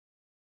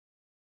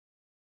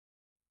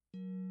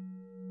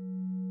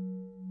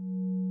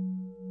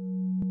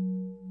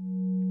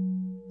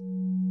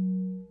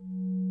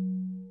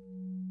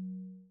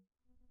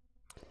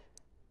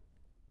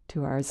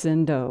to our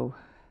Zendo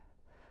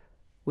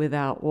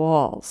without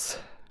walls.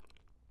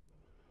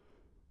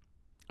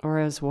 Or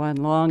as one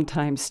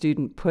longtime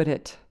student put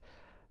it,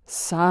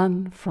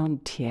 sans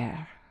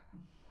frontières,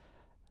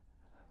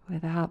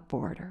 without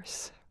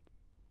borders.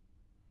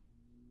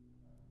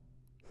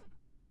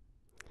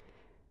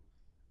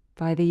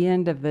 By the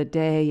end of the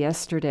day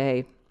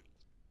yesterday,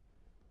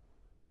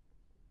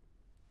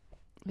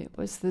 it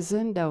was the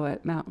Zendo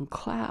at Mountain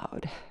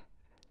Cloud,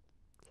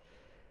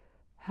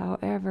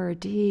 however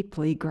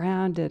deeply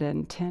grounded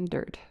and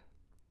tended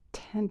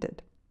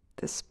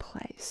this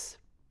place.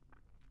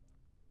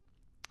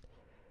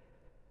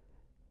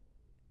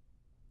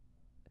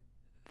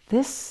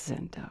 This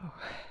Zendo,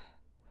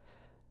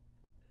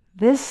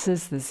 this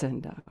is the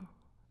Zendo,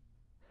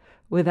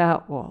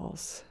 without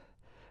walls,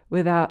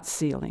 without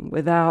ceiling,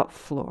 without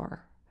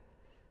floor.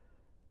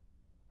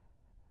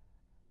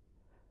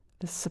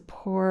 The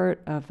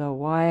support of the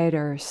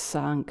wider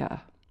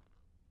Sangha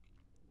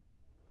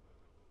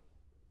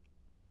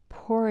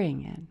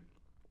pouring in,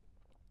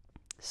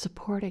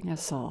 supporting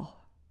us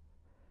all.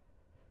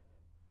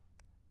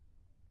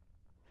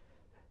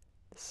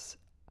 This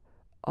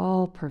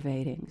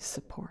all-pervading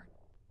support.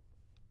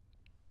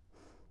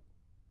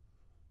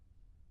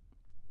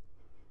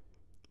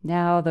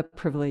 Now the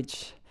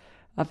privilege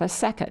of a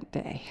second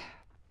day.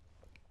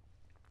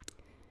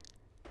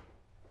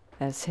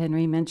 As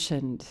Henry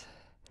mentioned,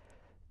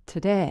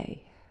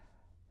 today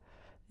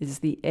is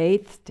the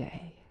 8th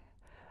day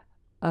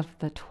of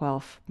the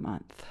 12th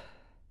month,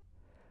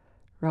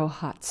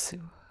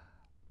 Rohatsu,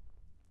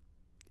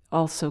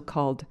 also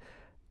called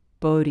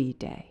Bodhi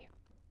Day.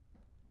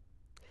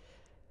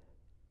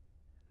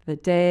 The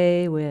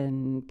day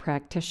when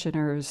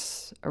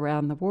practitioners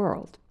around the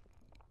world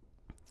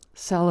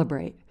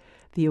celebrate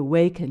the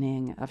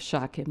awakening of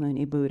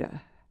Shakyamuni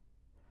Buddha.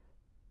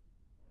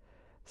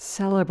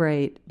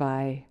 Celebrate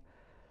by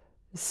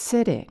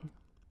sitting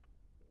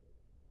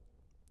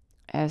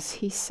as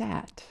he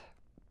sat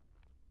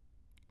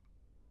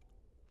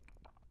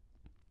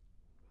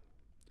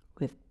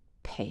with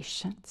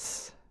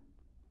patience,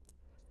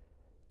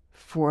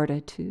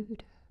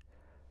 fortitude,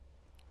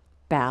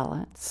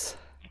 balance,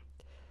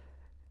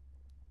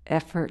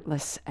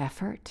 effortless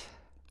effort,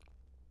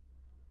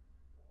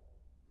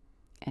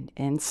 and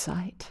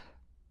insight,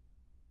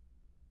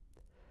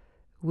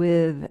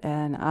 with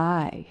an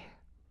eye,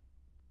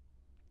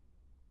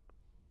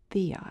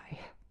 the eye,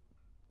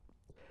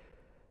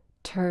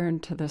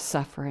 turned to the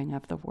suffering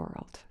of the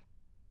world,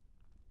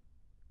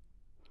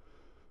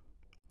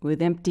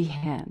 with empty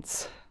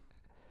hands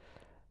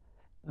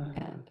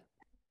and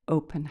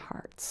open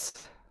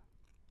hearts,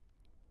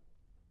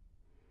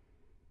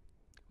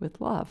 with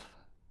love.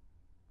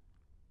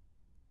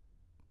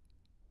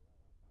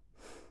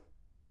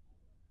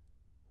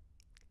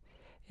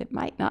 It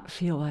might not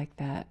feel like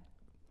that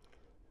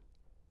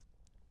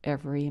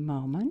every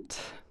moment,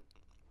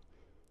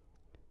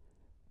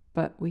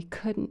 but we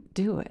couldn't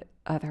do it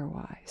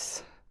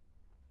otherwise.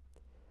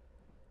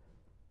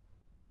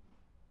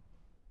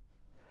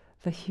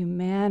 The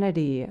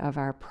humanity of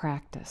our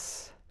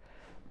practice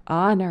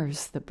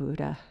honors the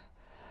Buddha,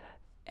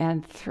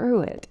 and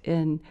through it,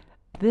 in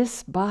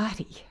this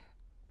body,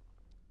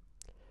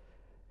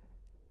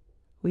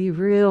 we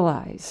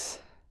realize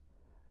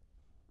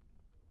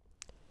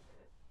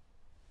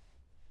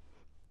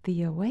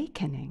the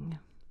awakening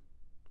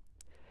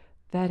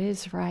that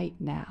is right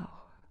now.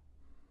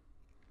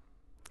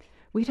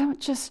 We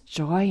don't just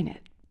join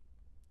it,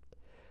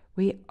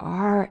 we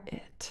are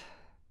it.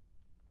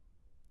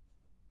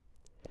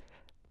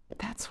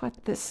 That's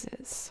what this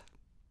is.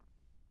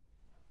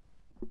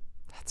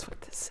 That's what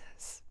this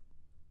is.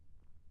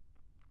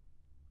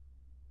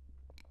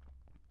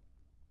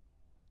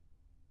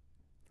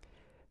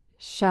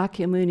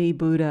 Shakyamuni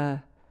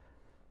Buddha,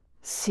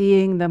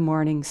 seeing the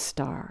morning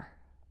star,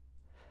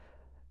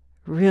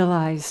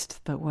 realized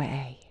the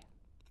way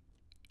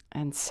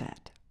and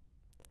said,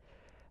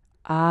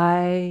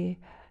 I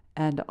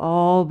and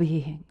all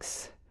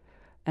beings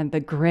and the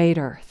great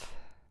earth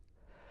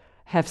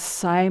have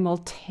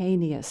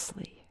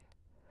simultaneously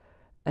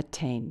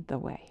attained the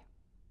way.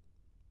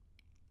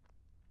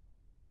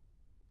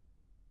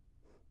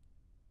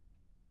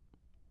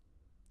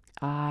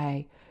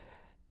 I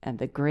and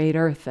the great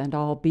earth and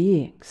all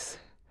beings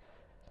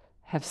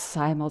have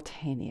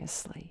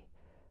simultaneously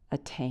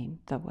attained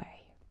the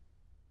way.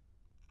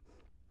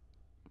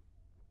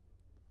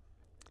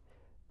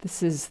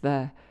 This is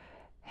the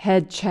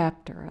head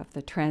chapter of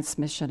the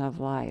Transmission of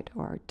Light,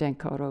 or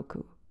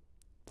Denkoroku.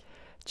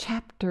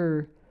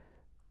 Chapter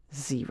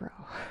 0.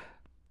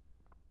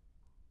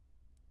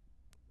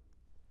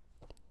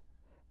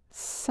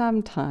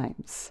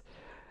 Sometimes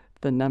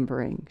the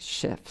numbering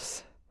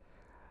shifts,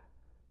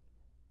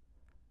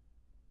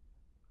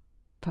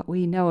 but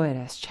we know it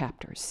as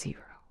chapter 0,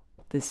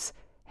 this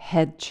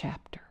head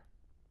chapter,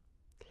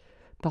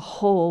 the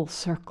whole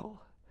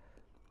circle,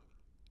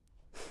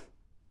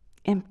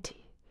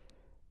 empty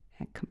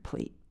and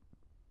complete.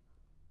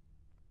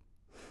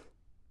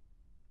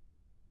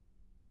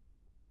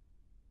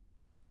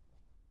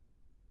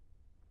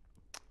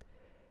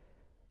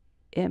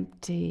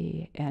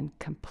 empty and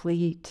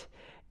complete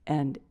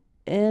and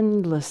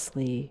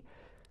endlessly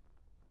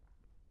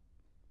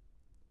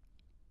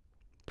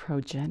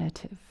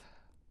progenitive,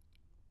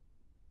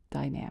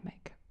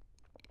 dynamic.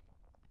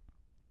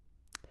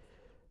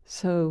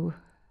 So,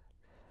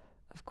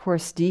 of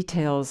course,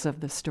 details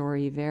of the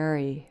story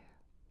vary.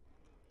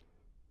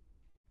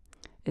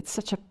 It's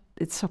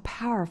so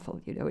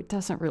powerful, it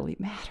doesn't really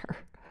matter.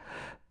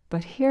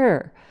 But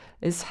here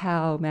is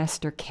how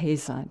Master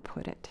Keizan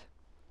put it.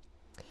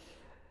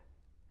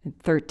 In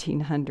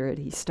 1300,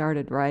 he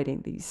started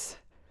writing these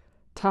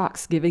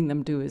talks, giving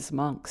them to his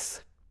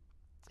monks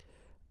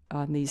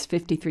on these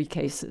 53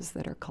 cases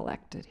that are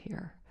collected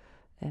here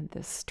in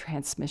this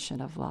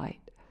transmission of light.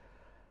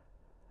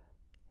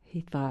 He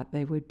thought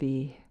they would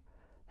be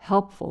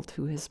helpful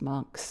to his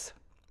monks.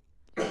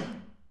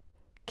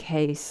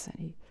 Case,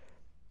 and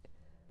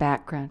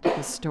background to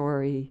the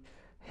story,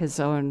 his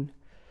own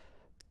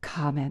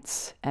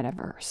comments, and a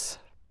verse.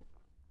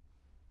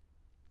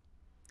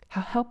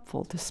 How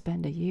helpful to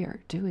spend a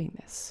year doing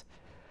this.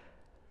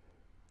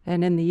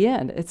 And in the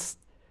end, it's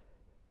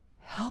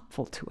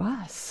helpful to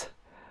us.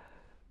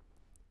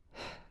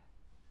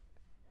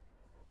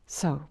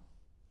 So,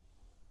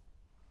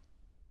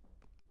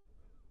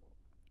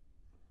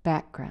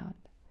 background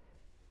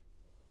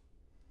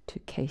to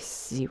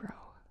case 0.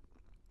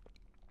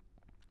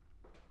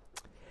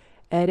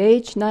 At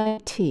age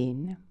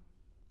 19,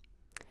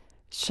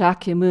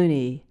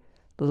 Shakyamuni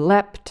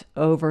leapt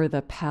over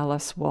the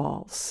palace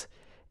walls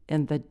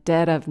in the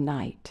dead of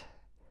night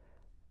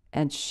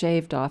and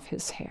shaved off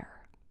his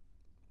hair.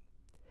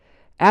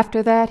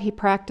 After that, he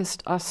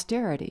practiced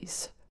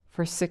austerities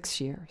for 6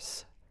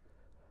 years.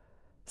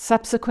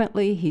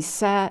 Subsequently, he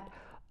sat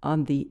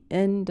on the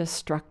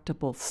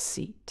indestructible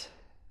seat.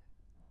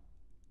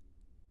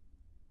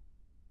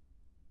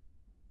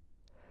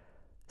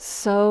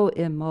 So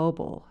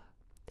immobile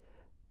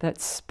that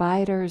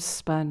spiders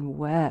spun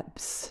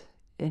webs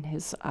in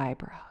his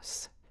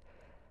eyebrows,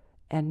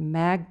 and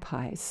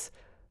magpies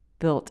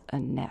built a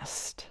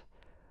nest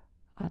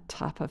on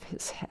top of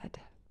his head.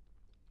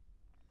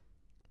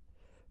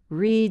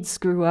 Reeds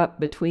grew up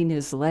between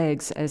his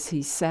legs as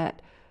he sat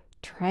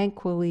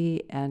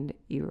tranquilly and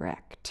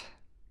erect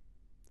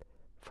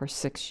for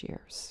 6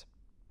 years.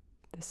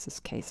 This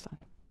is Keizan.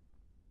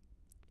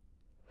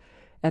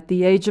 At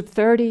the age of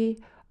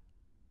 30,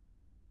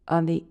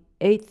 on the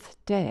 8th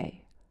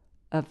day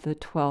of the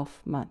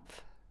 12th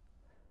month,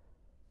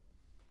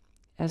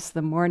 as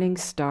the morning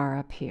star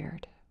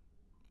appeared,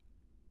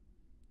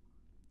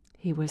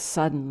 he was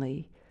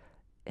suddenly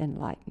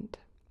enlightened.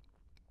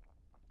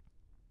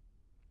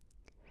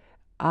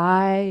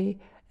 I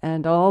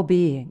and all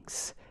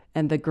beings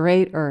and the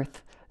great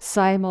earth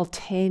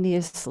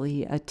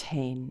simultaneously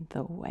attain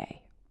the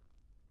way.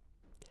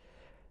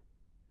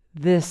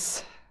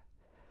 This,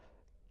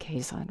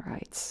 Keizan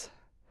writes,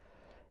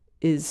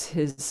 is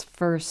his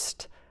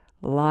first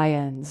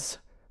lion's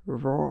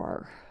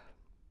roar.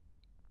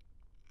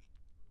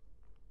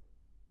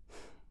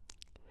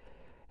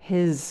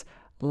 His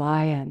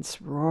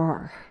lion's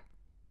roar.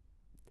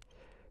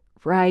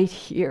 Right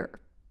here.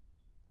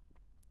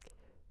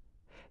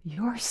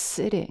 Your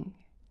sitting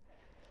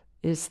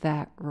is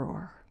that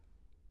roar.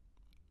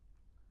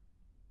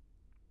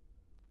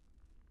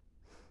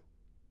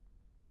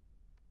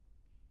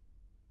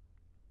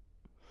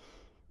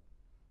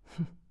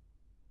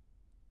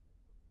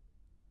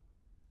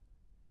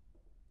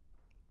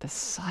 The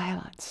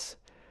silence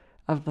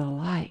of the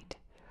light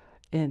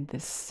in the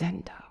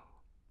Zendo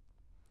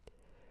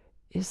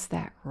is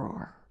that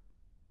roar.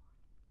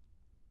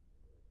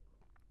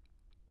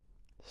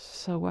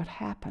 So what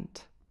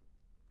happened?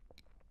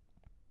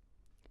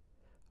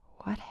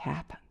 What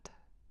happened?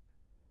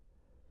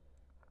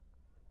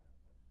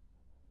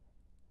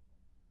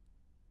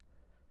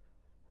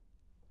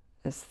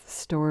 As the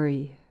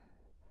story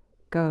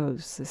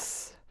goes,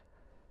 this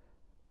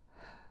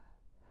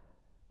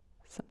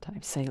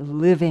sometimes say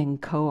living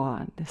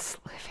koan, this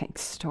living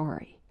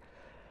story.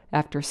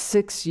 After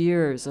 6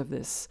 years of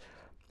this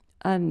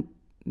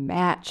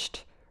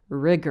unmatched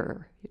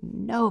rigor,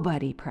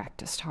 nobody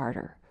practiced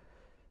harder,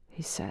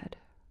 he said,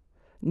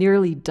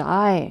 nearly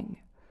dying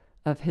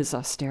of his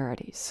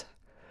austerities,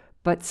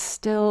 but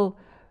still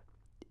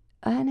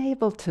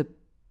unable to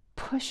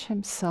push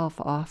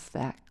himself off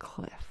that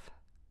cliff.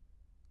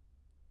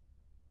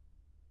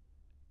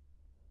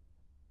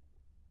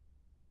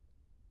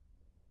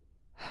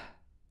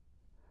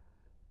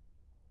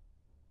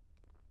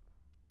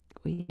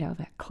 We know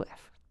that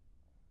cliff.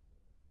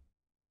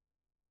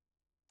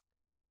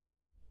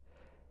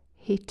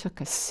 He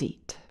took a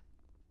seat.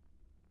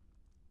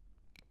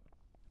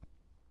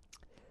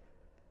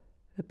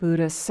 The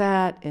Buddha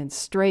sat in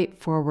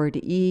straightforward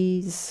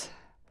ease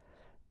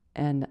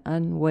and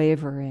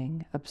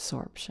unwavering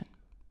absorption.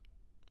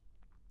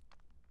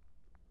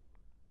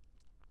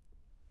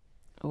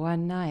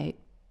 One night,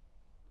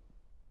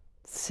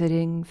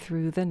 sitting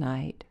through the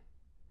night,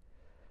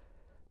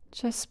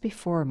 just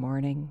before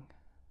morning,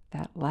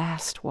 that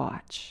last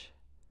watch,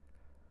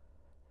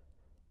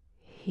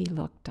 he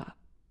looked up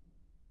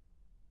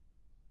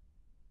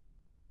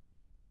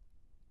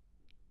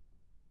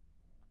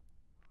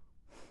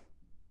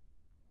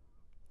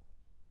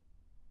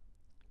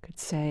could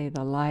say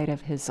the light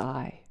of his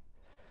eye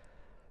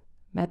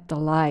met the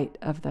light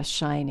of the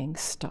shining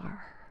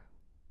star,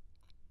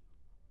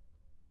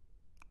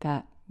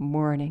 that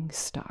morning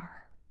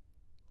star,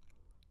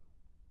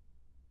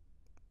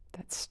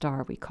 that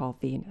star we call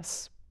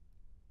Venus.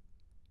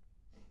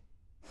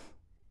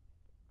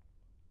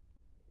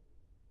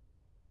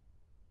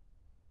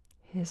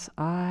 His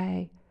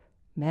eye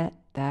met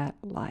that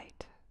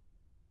light,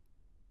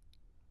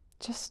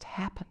 just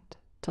happened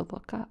to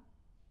look up.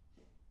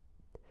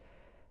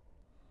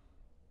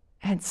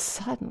 And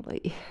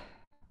suddenly,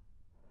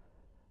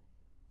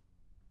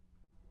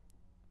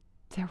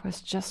 there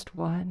was just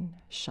one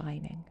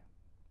shining.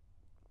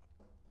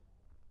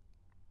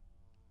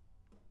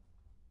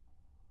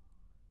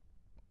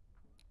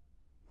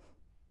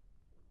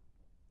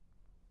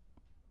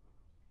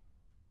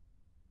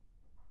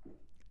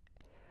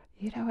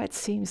 You know, it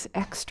seems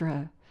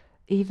extra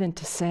even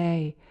to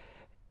say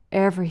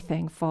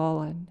everything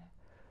fallen,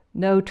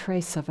 no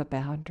trace of a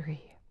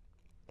boundary.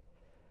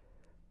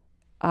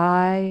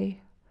 I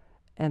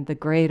and the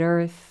great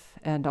earth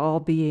and all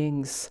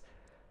beings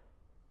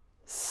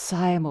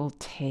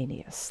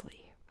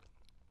simultaneously.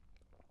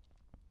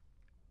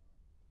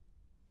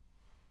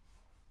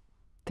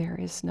 There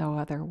is no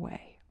other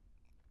way.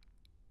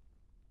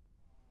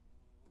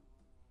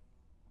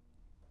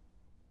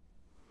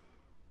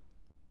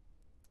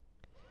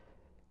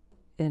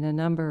 In a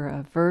number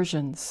of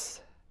versions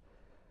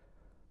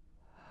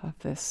of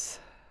this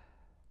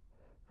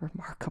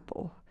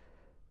remarkable,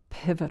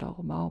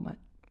 pivotal moment,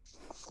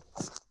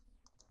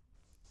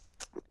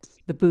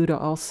 the Buddha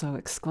also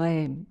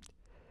exclaimed,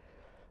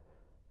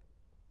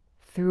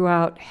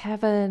 "Throughout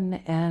heaven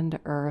and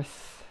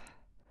earth,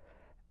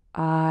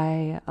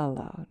 I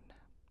alone."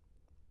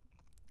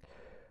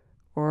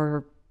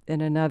 Or in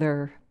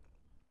another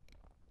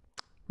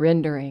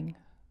rendering,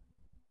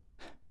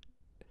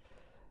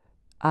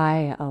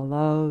 "I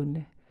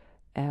alone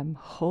am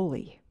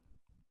holy."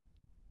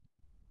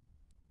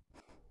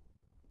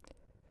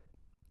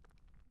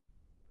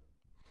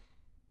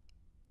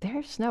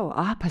 There's no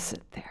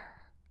opposite there.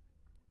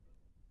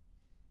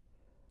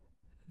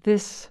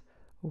 This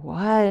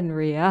one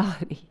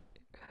reality,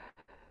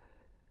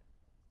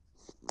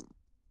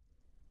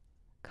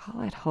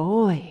 call it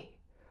holy,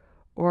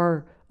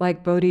 or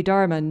like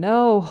Bodhidharma,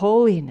 no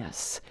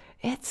holiness.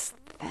 It's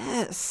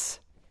this.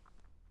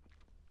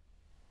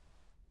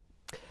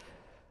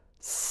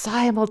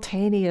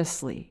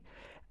 Simultaneously,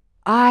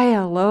 I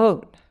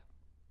alone.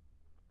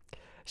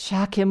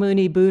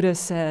 Shakyamuni Buddha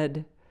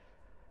said,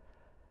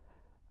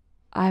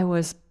 I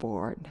was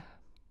born.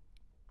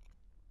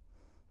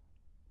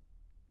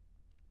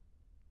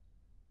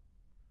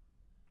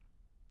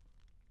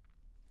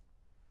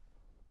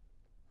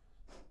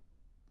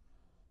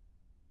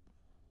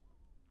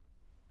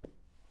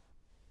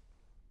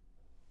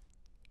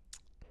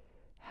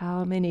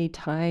 How many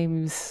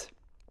times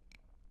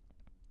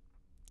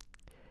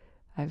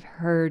I've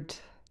heard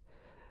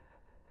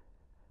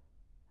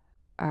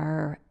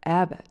our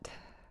abbot,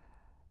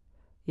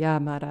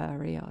 Yamada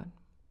Rion,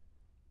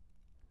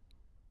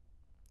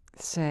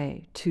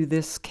 say to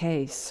this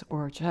case,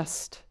 or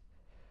just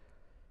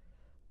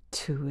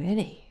to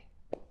any,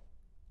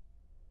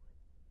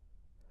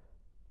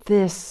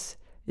 this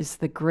is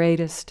the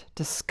greatest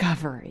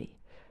discovery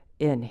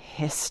in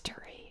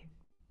history.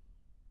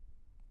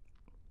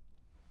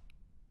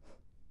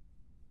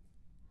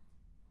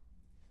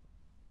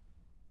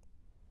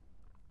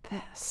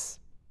 This.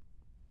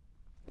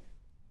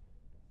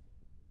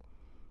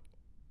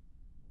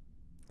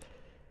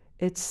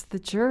 It's the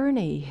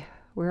journey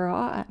we're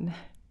on,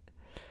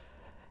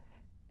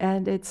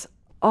 and it's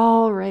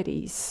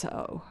already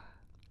so.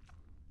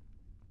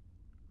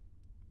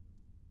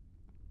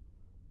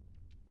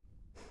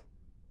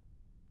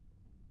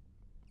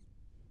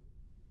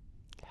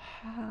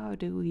 How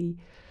do we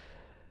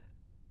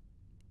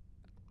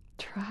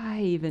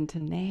try even to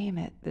name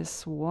it,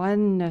 this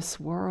oneness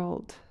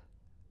world?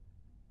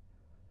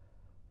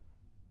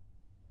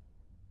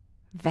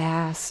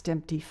 Vast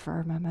empty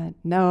firmament,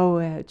 no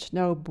edge,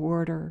 no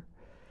border,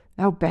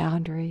 no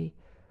boundary,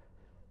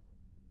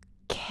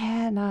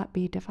 cannot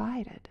be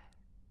divided.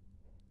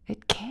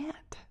 It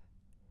can't.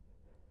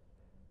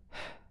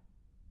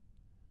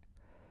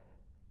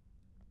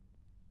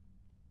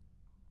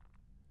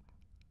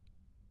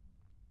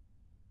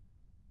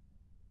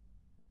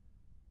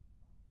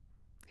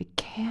 It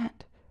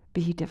can't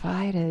be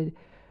divided,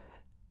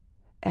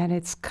 and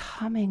it's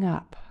coming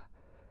up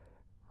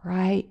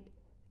right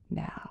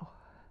now,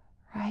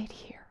 right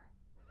here.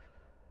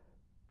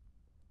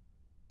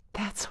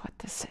 That's what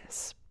this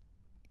is.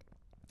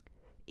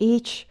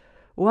 Each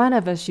one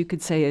of us, you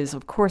could say, is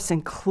of course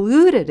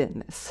included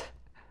in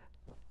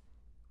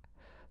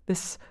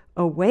this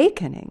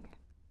awakening,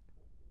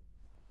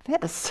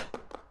 this.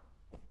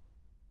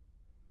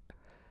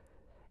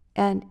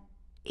 And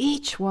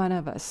each one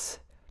of us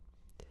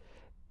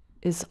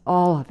is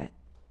all of it.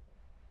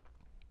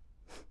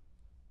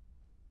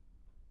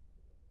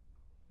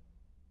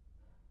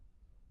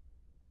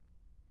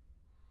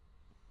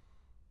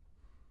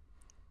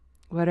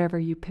 whatever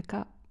you pick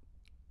up.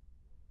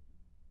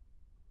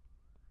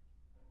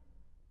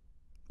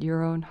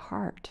 Your own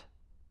heart.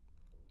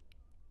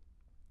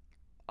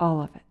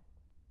 All of it.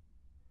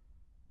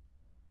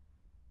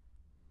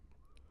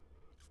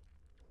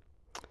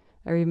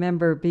 I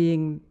remember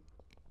being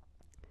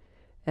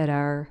at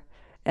our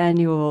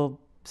annual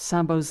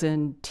Sambo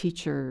Zen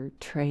teacher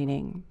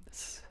training,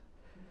 this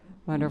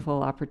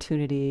wonderful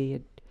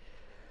opportunity,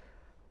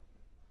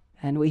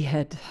 and we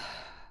had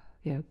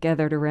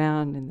gathered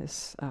around in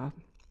this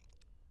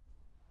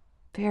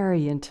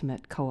very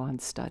intimate koan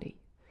study.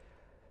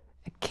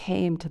 It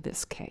came to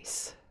this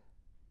case.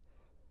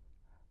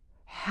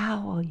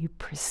 How will you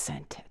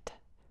present it?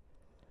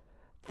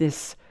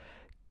 This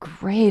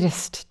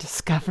greatest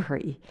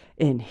discovery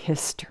in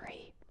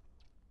history.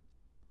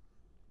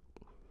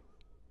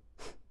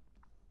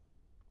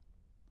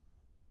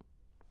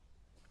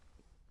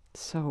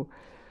 So,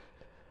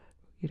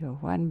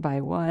 one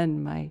by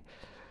one, my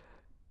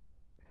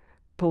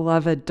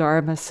beloved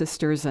Dharma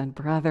sisters and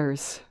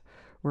brothers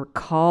were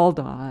called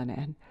on,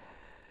 and,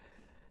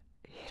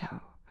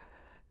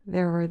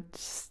 there were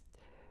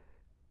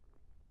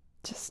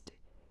just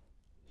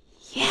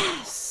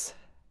yes.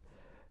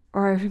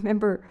 Or I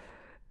remember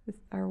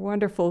our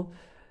wonderful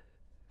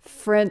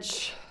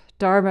French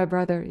Dharma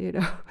brother,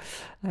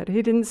 that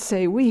he didn't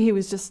say we, he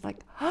was just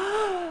like,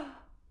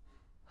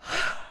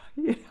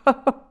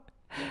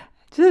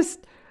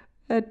 just,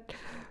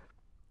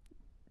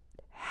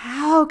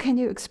 how can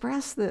you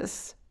express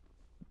this?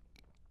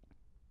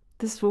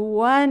 This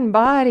one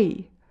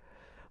body.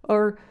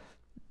 Or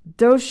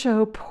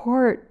Dosho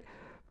Port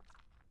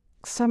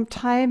some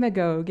time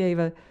ago gave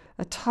a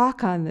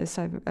talk on this.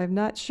 I'm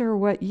not sure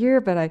what year,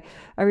 but I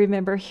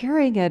remember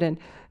hearing it,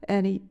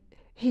 and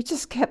he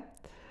just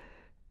kept,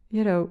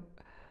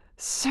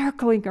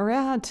 circling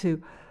around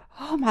to,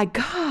 oh my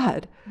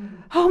God,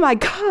 oh my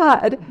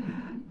God.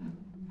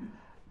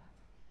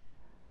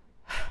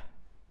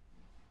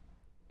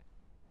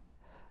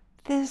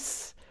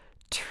 This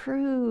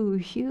true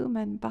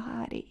human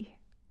body,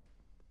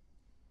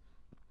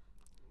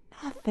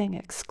 nothing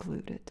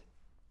excluded.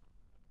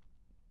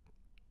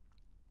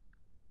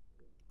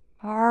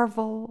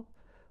 Marvel,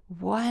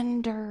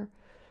 wonder,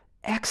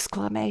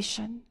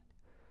 exclamation,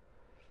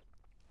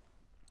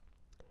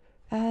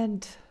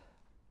 and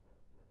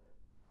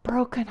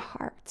broken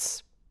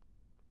hearts,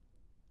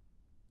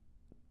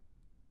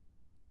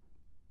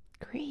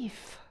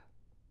 grief,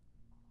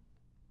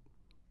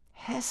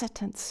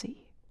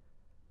 hesitancy,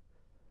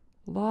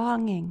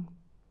 longing,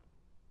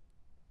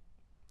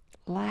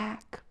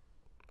 lack,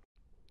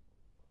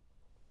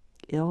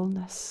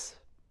 illness,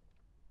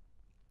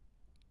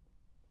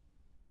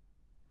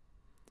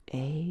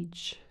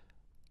 age,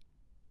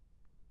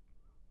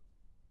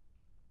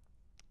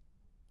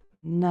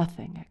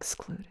 nothing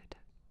excluded.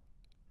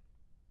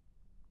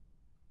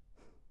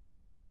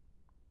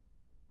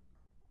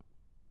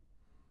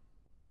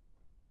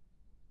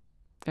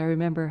 I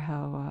remember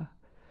how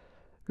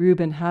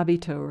Ruben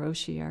Habito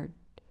Roshi,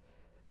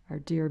 our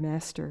dear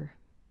master,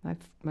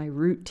 my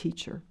root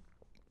teacher,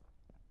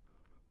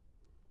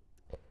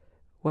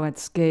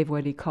 once gave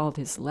what he called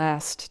his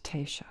last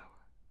teisho.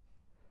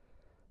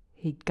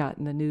 He'd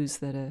gotten the news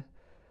that a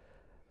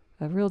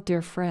real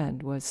dear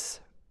friend was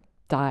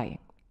dying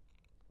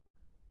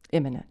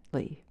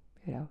imminently,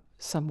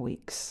 some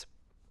weeks.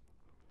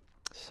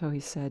 So he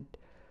said,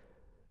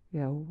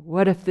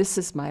 what if this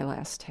is my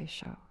last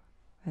teisho?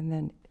 And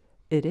then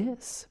it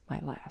is my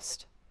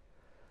last.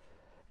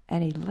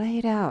 And he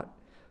laid out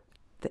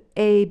the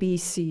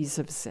ABCs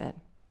of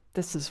Zen.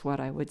 This is what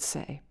I would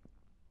say.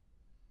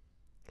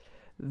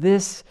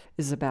 This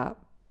is about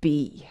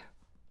B.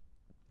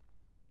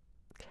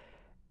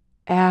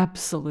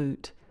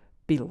 Absolute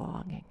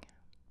belonging.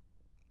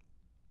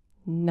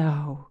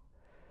 No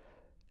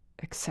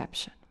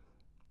exception.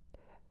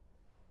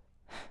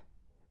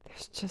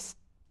 There's just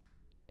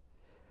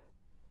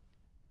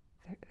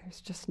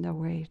no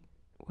way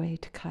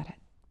to cut it.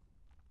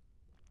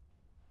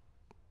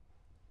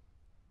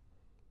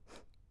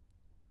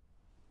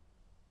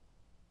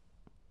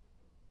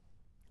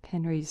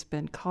 Henry's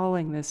been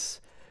calling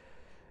this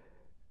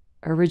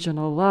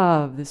original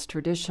love, this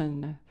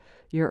tradition,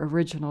 your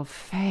original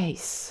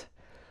face.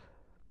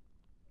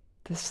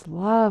 This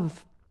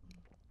love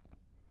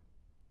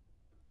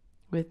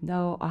with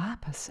no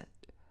opposite.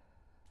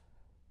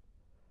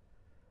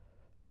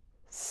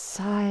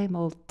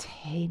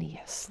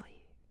 Simultaneously.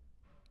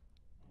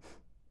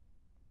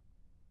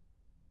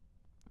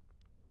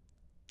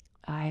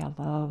 I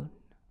alone.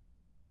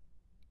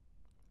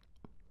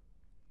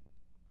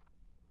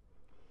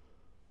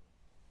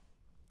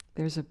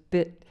 There's a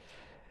bit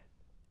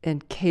in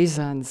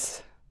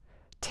Keizan's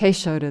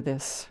teisho to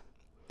this,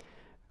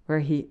 where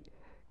he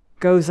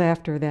goes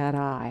after that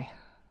I.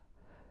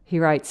 He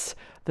writes,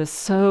 the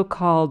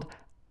so-called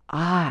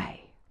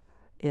I,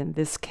 in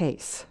this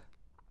case,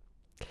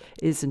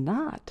 is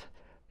not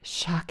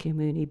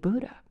Shakyamuni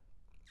Buddha.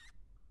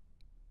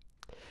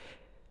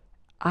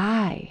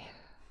 I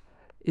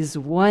is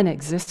one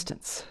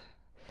existence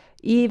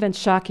Even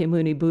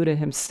Shakyamuni Buddha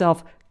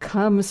himself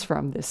comes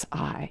from this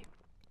I,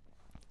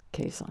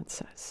 Keizan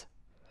says.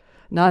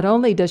 Not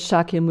only does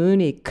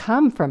Shakyamuni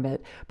come from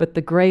it, but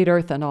the great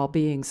earth and all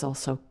beings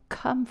also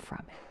come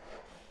from it.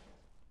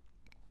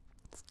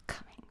 It's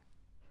coming.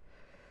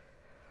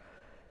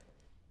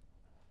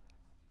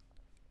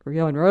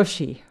 Ryoan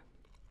Roshi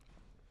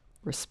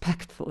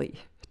respectfully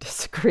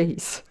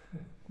disagrees.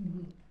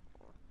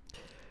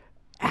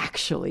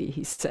 Actually,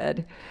 he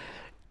said,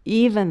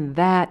 even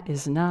that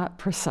is not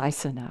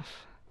precise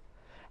enough.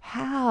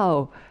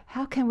 How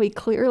can we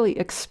clearly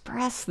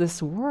express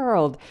this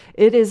world?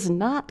 It is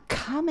not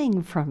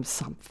coming from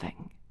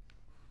something.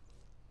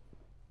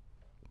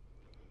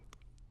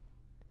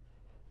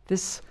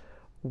 This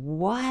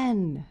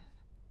one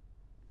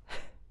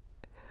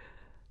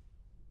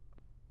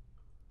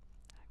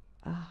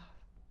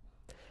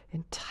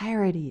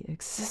entirety,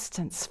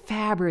 existence,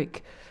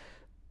 fabric,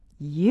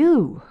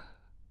 you,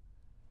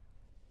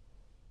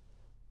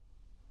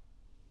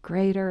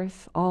 great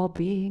earth, all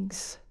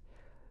beings.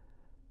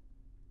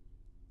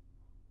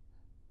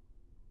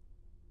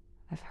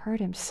 I've heard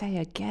him say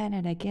again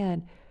and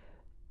again,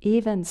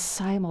 even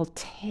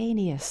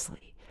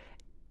simultaneously,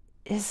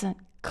 isn't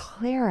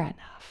clear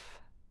enough.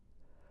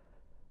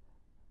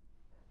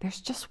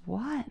 There's just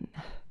one.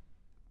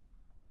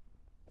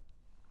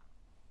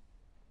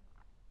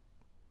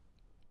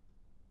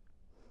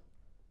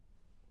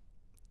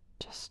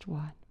 Just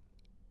one.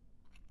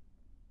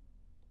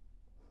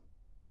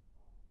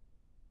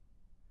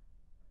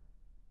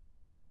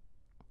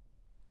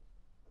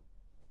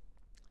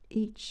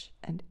 Each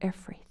and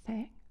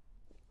everything.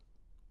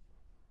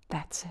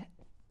 That's it.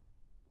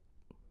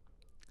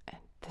 And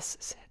this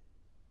is it.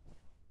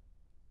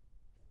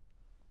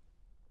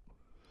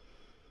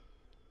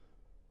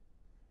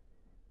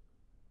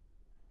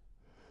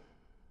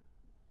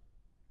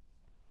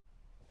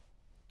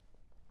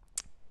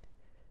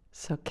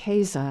 So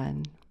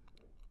Keizan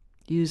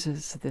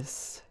uses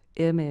this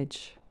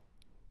image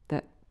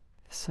that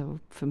is so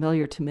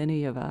familiar to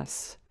many of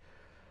us,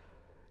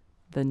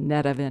 the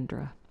net of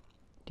Indra,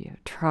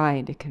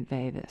 trying to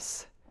convey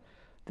this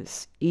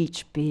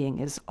each being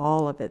is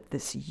all of it,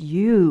 this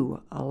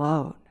you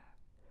alone,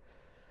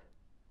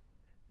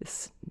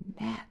 this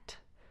net,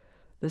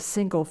 the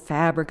single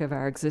fabric of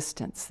our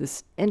existence,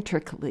 this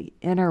intricately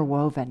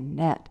interwoven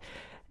net.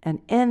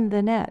 And in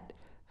the net,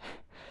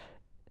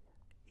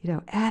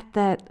 at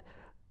that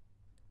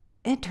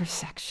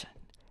intersection,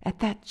 at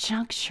that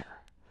juncture,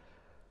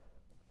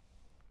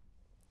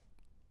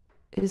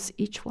 is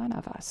each one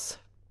of us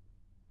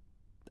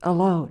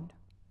alone,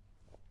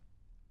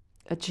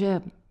 a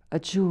gem, a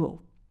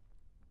jewel,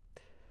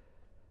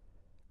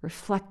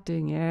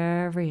 reflecting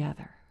every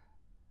other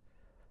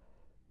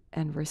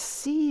and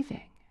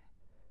receiving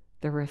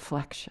the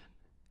reflection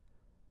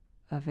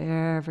of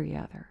every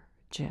other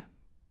gem.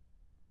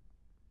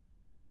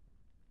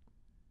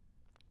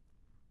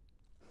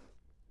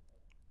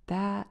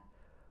 That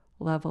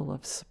level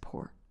of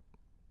support.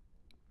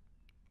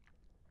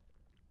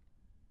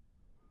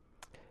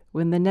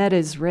 When the net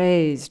is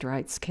raised,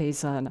 writes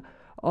Keizan,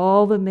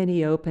 all the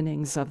many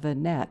openings of the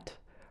net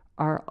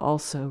are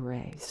also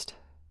raised.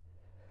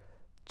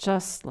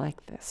 Just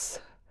like this,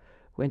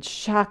 when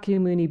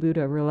Shakyamuni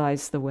Buddha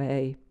realized the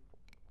way,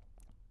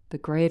 the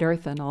great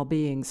earth and all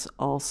beings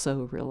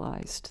also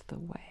realized the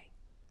way.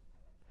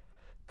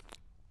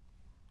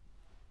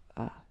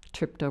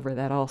 Tripped over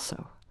that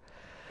also.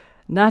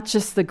 Not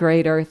just the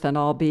great earth and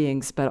all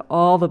beings, but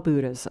all the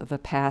Buddhas of the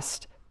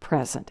past,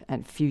 present,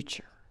 and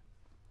future.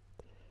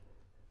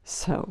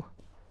 So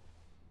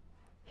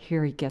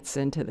here he gets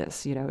into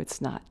this, it's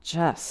not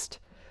just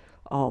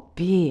all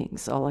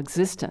beings, all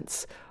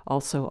existence,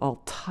 also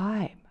all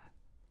time.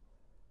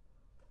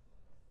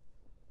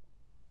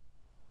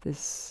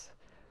 This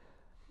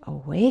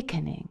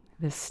awakening,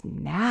 this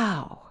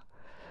now.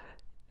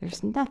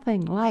 There's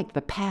nothing like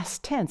the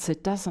past tense.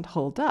 It doesn't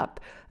hold up.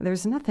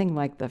 There's nothing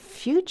like the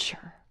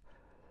future.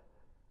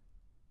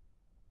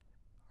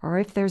 Or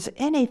if there's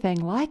anything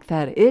like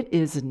that, it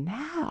is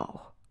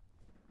now.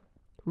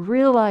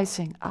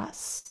 Realizing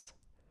us.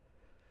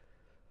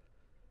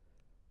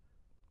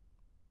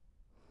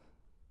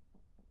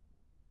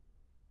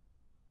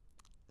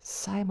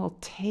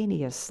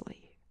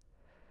 Simultaneously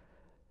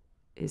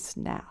is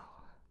now.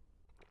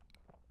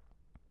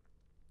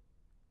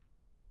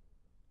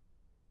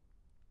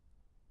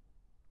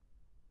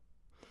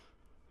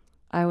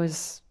 I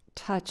was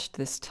touched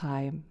this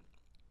time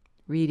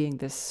reading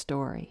this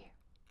story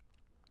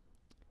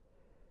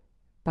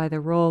by the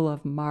role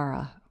of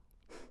Mara.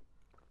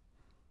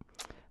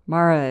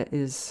 Mara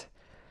is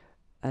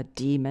a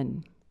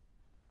demon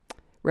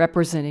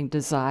representing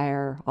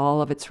desire,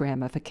 all of its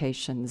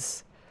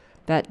ramifications,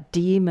 that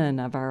demon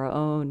of our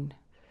own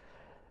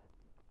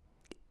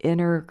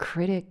inner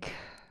critic.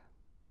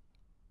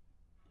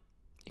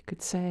 You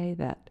could say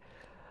that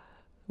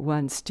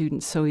one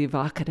student so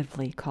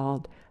evocatively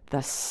called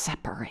the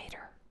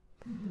separator.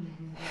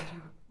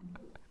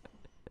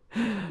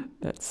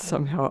 That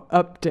somehow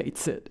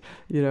updates it.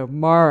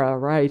 Mara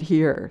right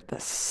here, the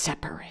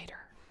separator.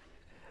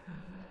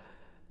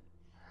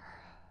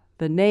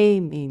 The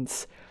name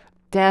means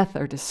death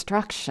or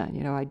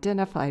destruction,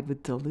 identified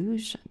with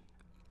delusion.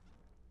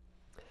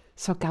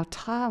 So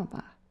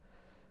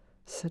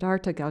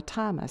Siddhartha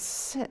Gautama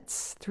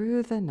sits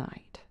through the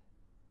night,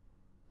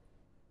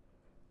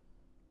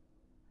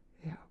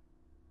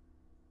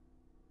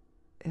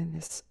 in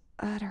this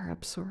utter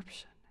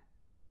absorption.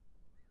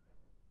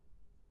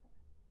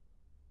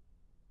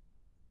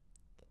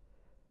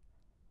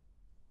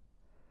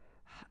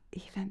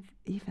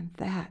 Even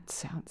that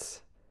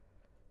sounds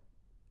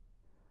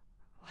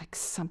like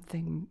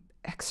something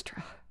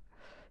extra.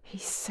 He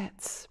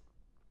sits.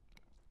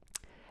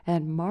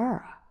 And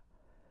Mara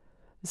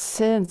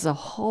sends a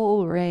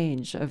whole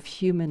range of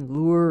human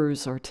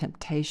lures or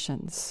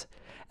temptations,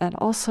 and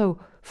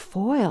also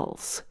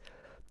foils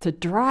to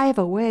drive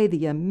away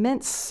the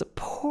immense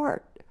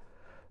support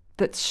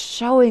that's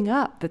showing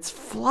up, that's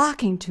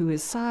flocking to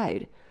his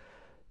side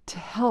to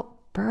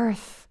help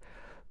birth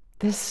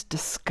this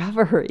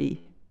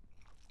discovery,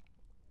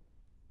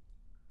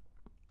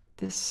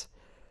 this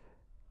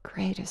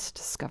greatest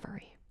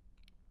discovery.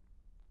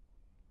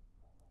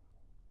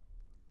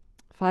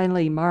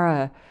 Finally,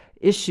 Mara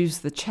issues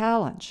the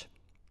challenge.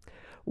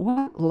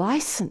 What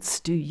license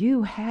do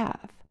you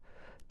have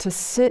to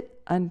sit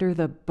under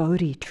the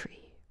Bodhi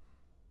tree?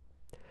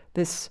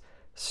 This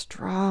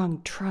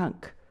strong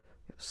trunk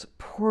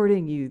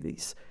supporting you,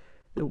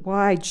 the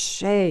wide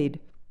shade,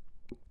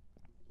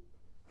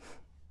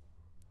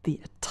 the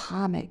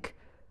atomic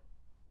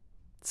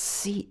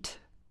seat.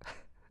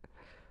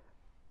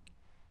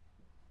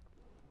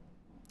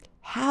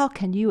 How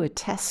can you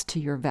attest to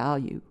your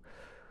value?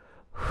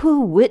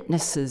 Who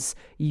witnesses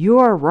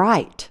your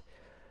right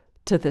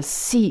to the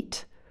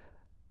seat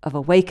of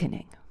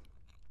awakening?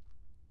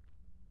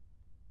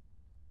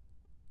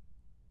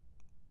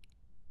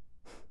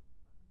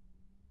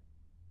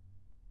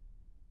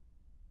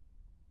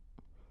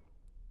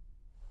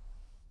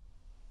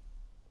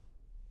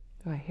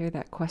 I hear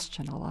that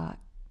question a lot.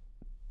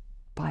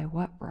 By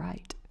what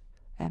right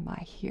am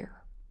I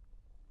here?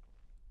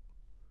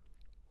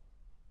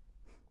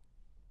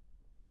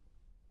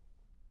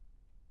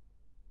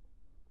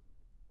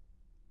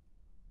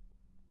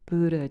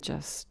 Buddha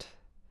just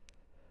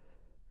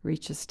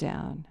reaches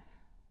down,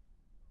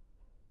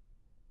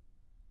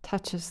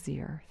 touches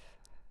the earth,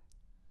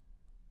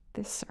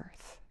 this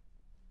earth.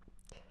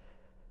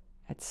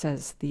 It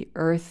says, "The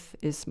earth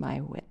is my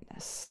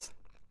witness."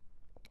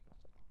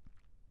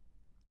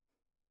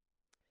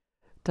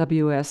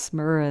 W.S.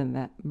 Merwin,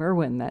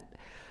 that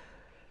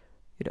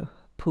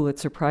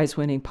Pulitzer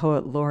Prize-winning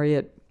poet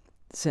laureate,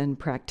 Zen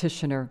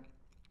practitioner,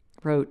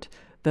 wrote,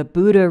 "The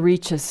Buddha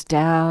reaches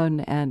down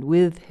and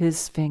with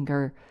his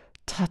finger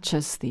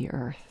touches the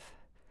earth.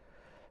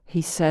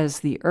 He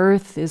says, 'The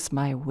earth is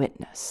my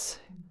witness.'"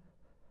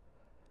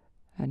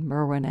 And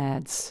Merwin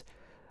adds,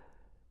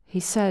 he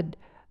said,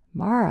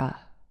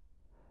 "Mara,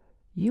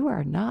 you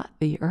are not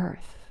the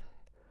earth.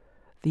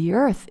 The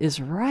earth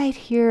is right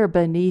here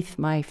beneath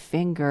my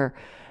finger,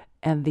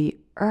 and the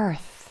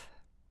earth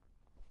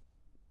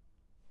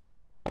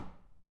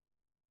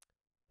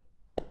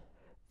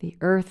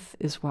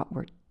is what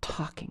we're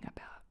talking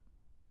about.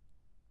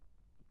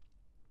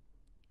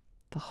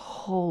 The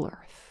whole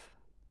earth,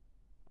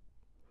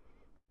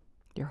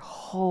 your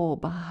whole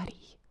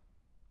body."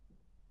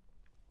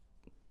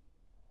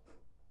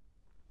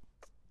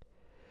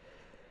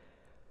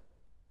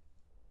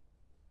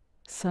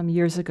 Some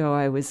years ago,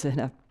 I was in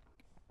a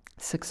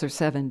 6 or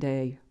 7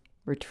 day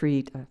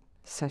retreat, a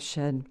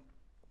sesshin,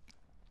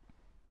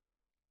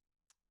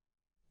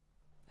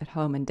 at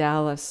home in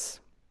Dallas.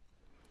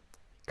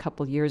 A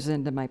couple years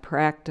into my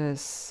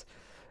practice,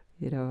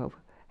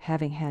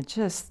 having had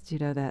just,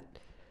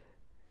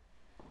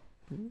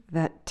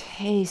 that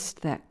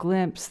taste, that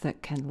glimpse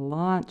that can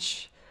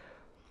launch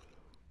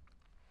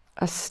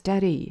a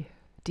steady,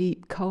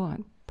 deep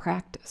koan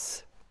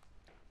practice.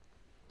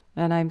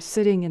 And I'm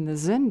sitting in the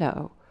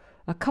zendo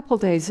a couple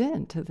days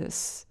into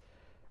this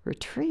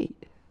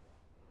retreat,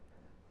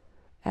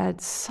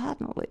 and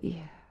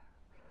suddenly,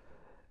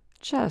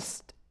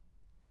 just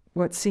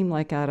what seemed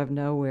like out of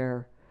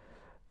nowhere,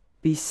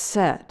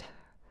 beset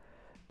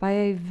by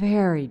a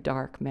very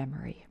dark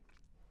memory,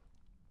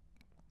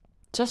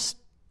 just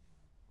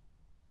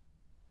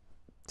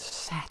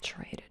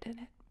saturated in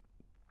it.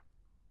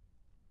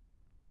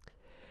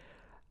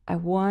 I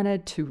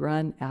wanted to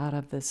run out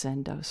of the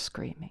zendo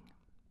screaming.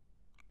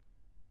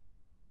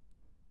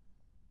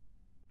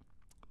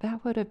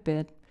 That would have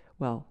been,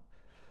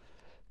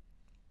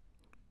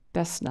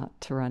 best not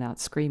to run out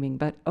screaming,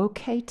 but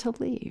okay to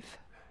leave.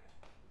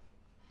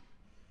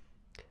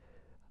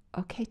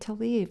 Okay to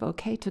leave,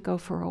 okay to go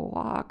for a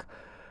walk,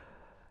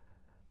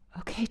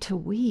 okay to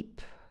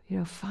weep,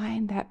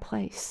 find that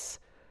place.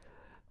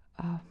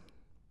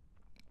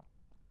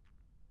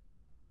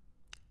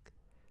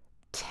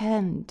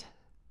 Tend,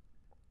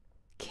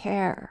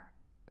 care.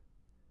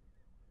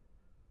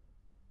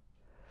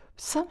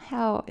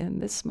 Somehow in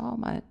this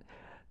moment,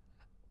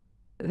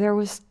 there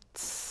was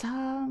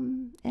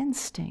some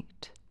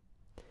instinct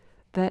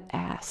that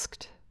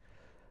asked,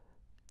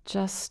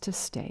 just to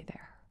stay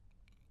there.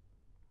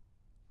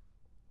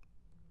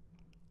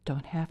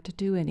 Don't have to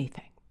do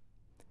anything.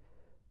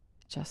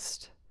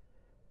 Just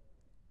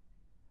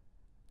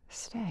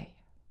stay.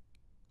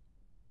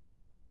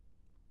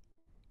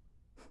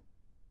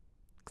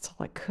 That's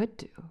all I could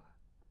do.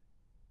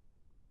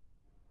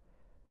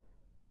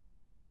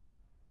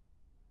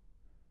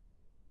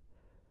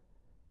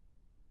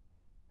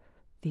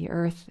 The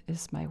earth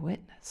is my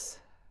witness.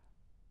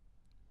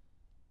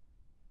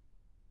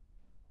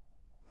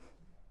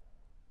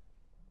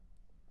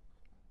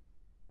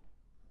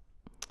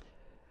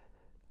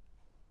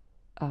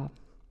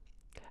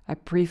 I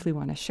briefly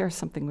want to share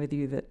something with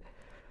you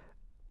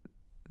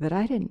that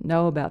I didn't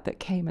know about, that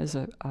came as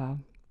a kind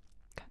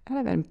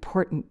of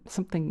important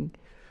something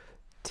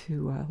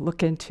to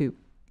look into.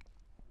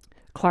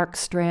 Clark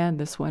Strand,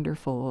 this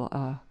wonderful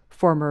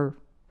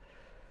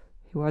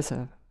he was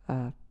a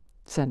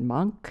Zen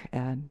monk,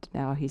 and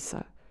now he's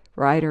a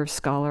writer,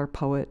 scholar,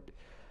 poet.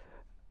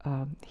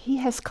 He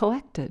has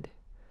collected,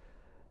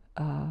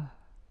 I'm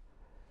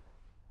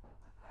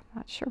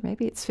not sure,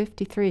 maybe it's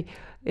 53.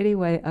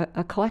 Anyway,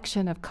 a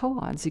collection of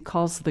koans he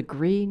calls the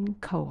green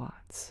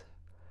koans.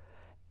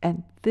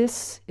 And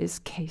this is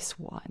case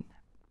 1.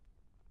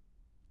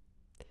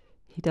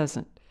 He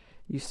doesn't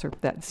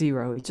usurp that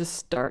 0, he just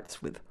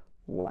starts with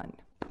 1.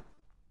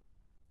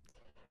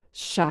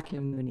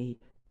 Shakyamuni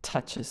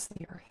touches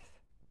the earth.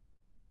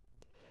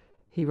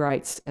 He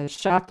writes, as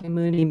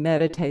Shakyamuni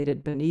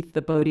meditated beneath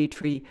the Bodhi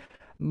tree,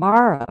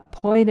 Mara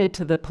pointed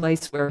to the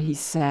place where he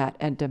sat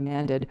and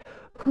demanded,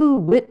 who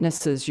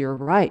witnesses your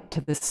right to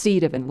the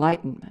seat of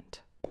enlightenment?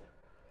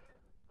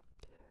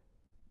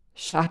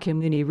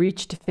 Shakyamuni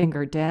reached a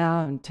finger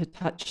down to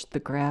touch the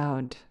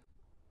ground.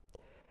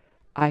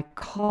 I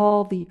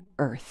call the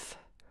earth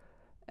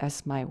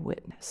as my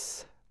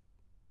witness.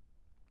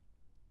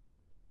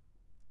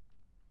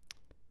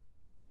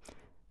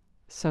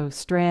 So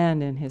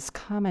Strand, in his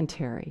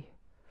commentary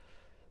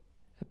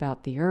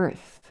about the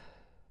earth,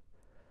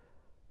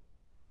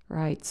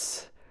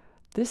 writes,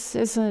 this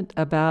isn't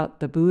about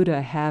the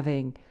Buddha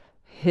having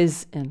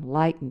his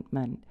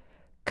enlightenment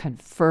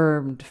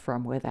confirmed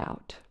from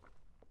without.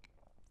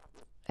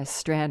 As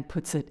Strand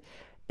puts it,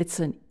 it's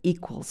an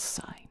equal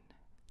sign.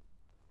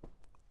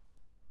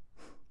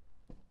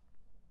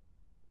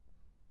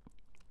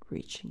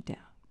 Reaching down,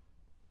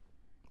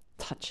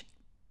 touching.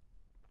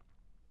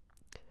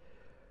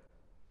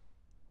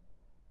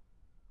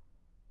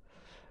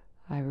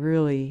 I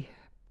really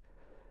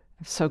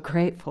am so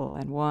grateful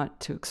and want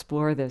to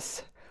explore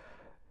this,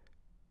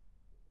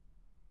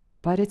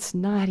 but it's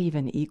not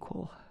even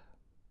equal.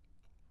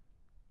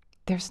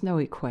 There's no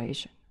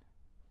equation.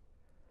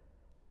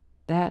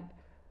 That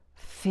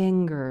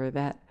finger,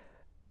 that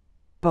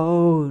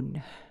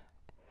bone,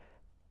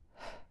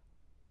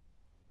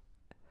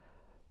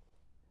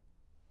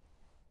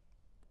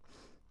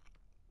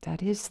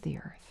 that is the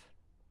earth,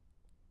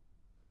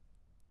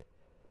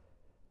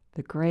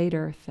 the great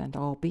earth and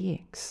all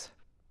beings.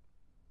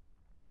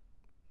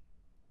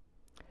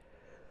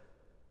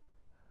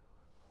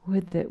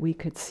 Would that we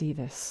could see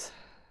this.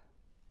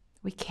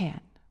 We can.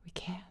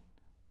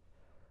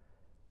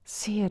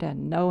 See it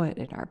and know it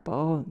in our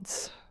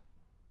bones.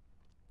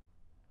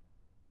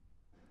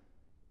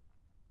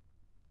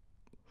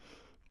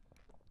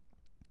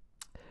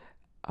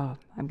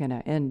 I'm going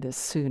to end this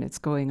soon. It's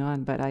going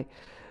on, but I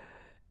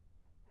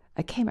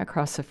came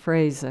across a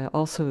phrase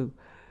also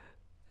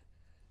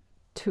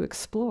to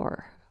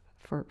explore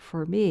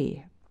for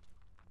me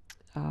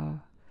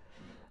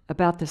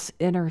about this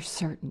inner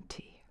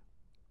certainty.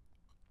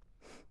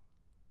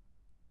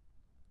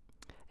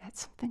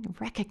 That's something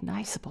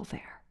recognizable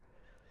there.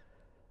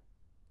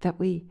 That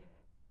we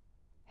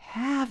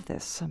have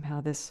this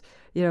somehow, this,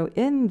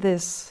 in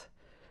this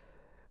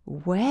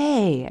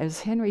way,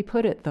 as Henry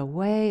put it, the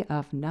way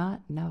of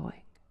not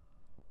knowing.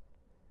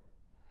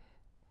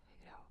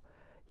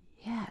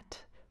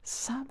 Yet,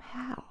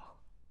 somehow,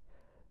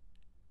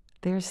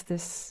 there's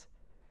this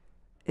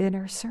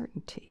inner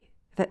certainty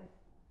that,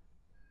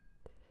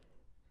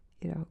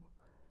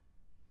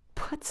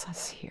 puts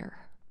us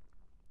here.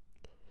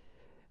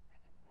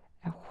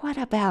 And what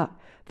about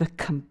the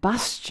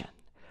combustion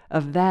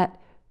of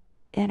that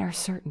inner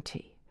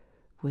certainty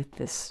with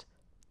this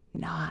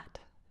not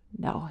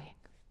knowing?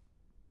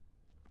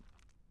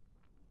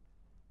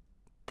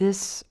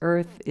 This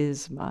earth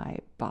is my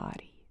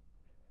body,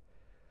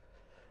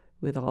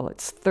 with all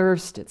its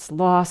thirst, its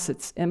loss,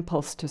 its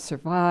impulse to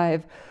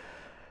survive,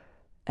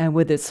 and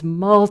with its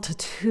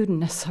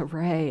multitudinous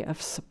array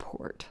of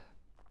support.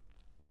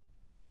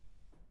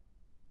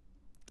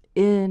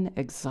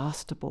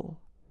 Inexhaustible.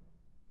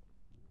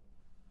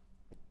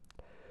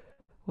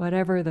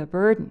 Whatever the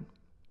burden,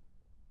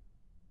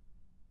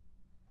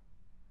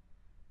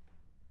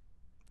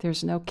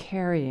 there's no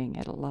carrying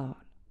it alone.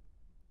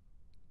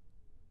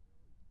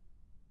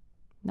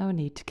 No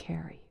need to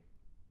carry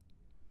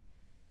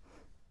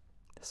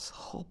this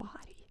whole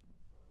body.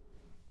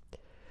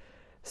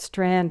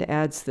 Strand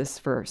adds this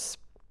verse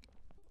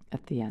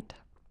at the end.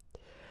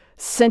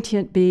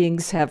 Sentient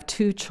beings have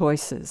two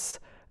choices,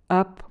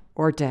 up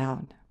or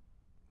down.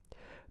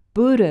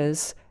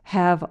 Buddhas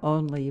have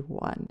only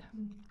one.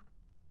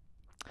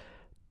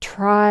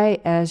 Try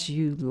as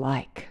you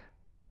like.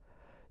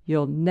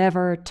 You'll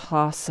never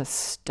toss a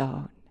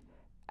stone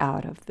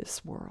out of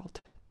this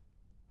world.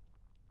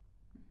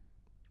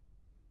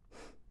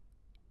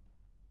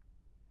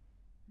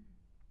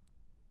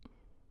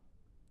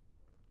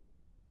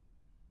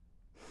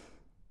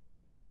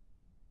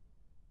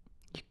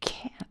 You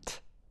can't.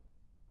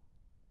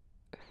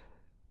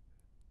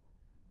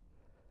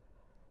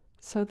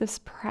 So this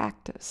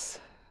practice,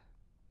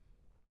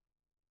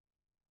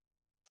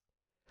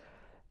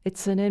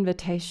 it's an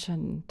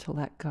invitation to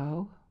let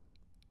go,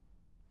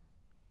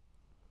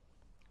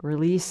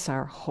 release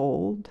our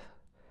hold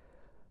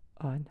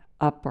on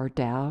up or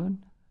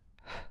down,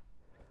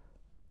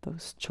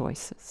 those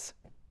choices,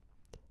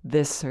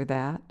 this or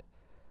that.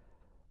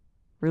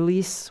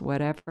 Release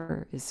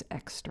whatever is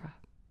extra.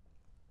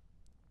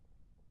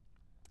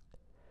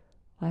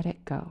 Let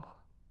it go.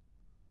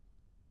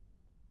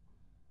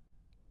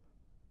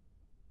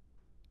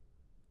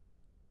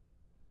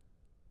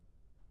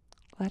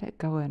 Let it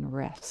go and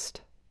rest.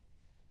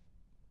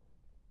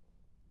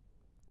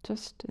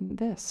 Just in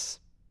this,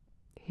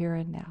 here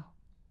and now.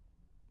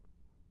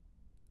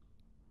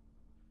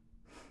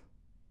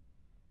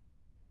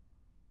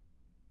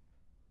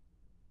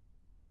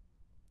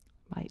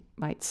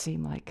 Might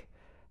seem like,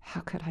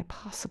 how could I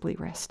possibly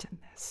rest in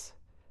this?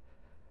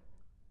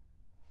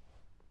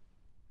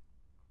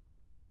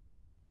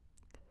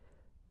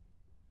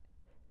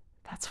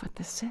 That's what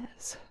this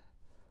is.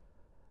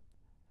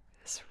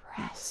 This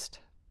rest.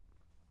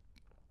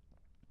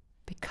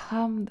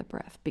 Become the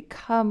breath,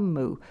 become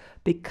mu,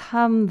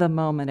 become the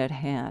moment at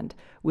hand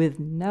with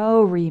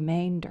no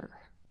remainder.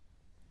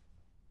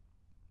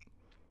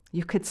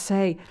 You could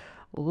say,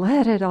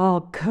 let it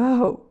all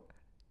go,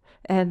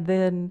 and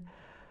then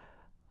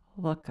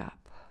look up.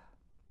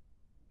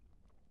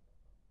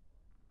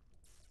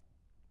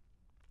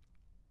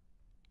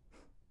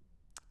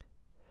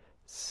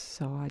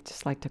 So I'd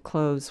just like to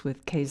close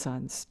with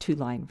Keizan's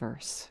 2-line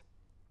verse,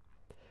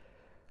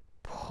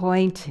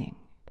 pointing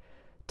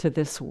to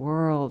this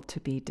world to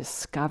be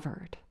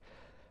discovered,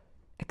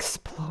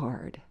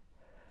 explored,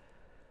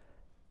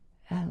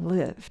 and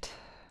lived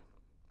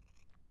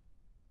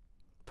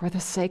for the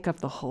sake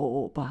of the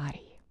whole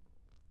body.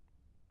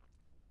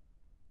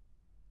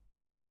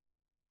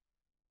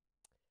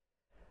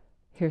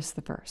 Here's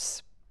the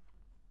verse.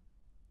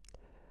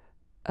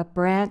 A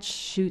branch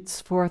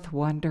shoots forth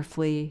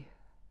wonderfully,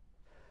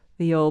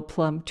 the old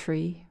plum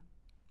tree.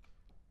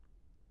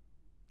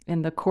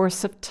 In the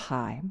course of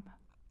time,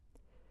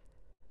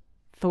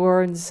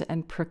 thorns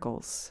and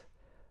prickles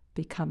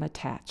become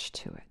attached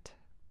to it.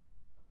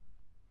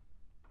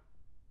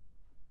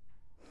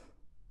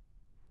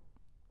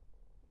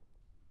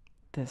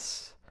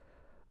 This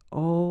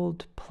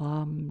old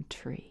plum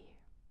tree.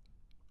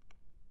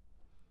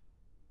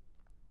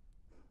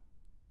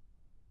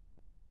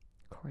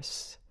 Of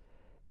course,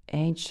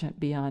 ancient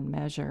beyond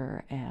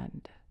measure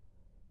and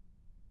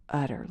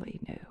utterly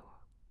new.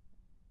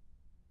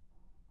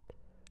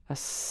 A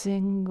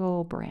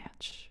single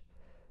branch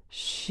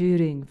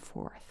shooting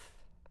forth.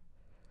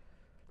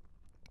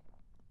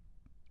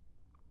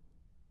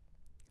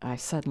 I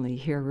suddenly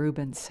hear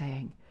Reuben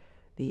saying,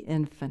 the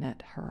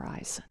infinite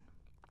horizon.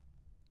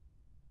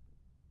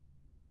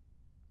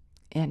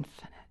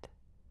 Infinite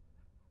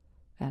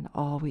and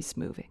always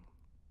moving.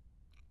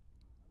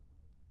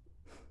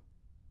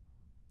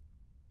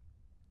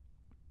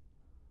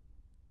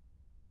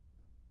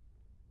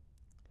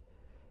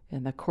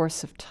 In the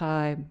course of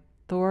time,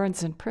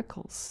 thorns and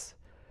prickles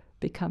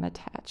become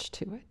attached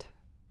to it.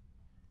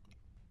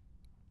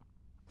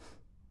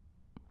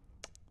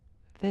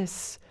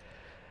 This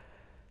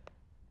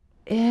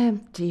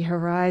empty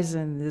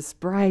horizon, this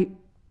bright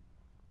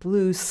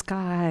blue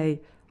sky,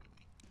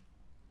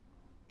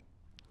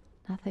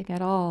 nothing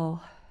at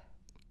all.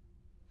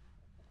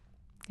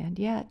 And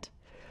yet,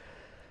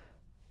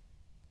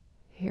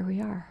 here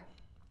we are.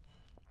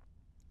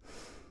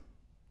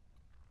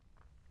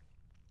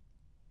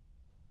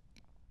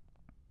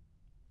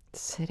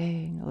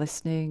 Sitting,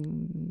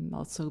 listening,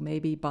 also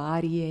maybe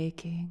body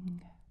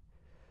aching,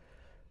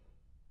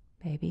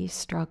 maybe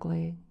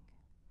struggling,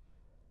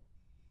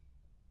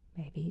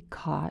 maybe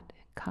caught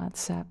in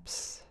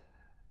concepts.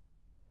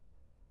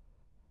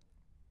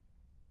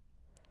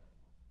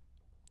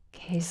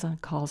 Keizan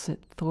calls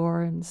it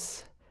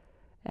thorns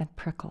and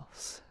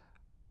prickles.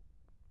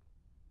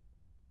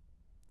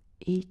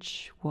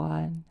 Each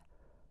one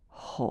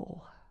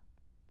whole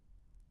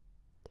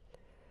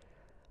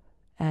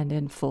and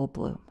in full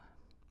bloom.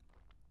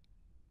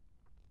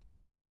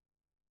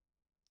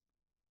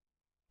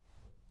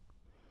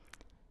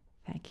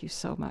 Thank you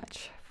so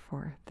much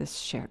for this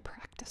shared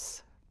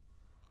practice.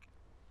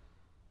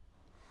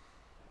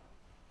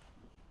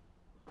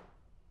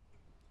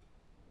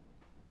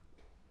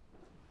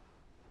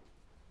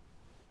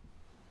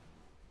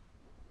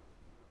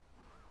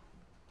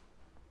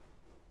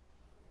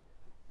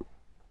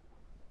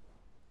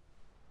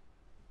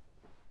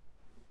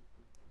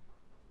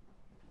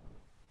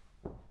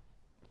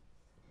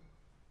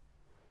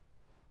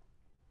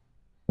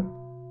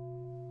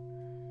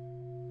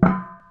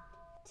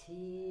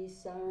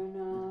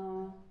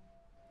 sarana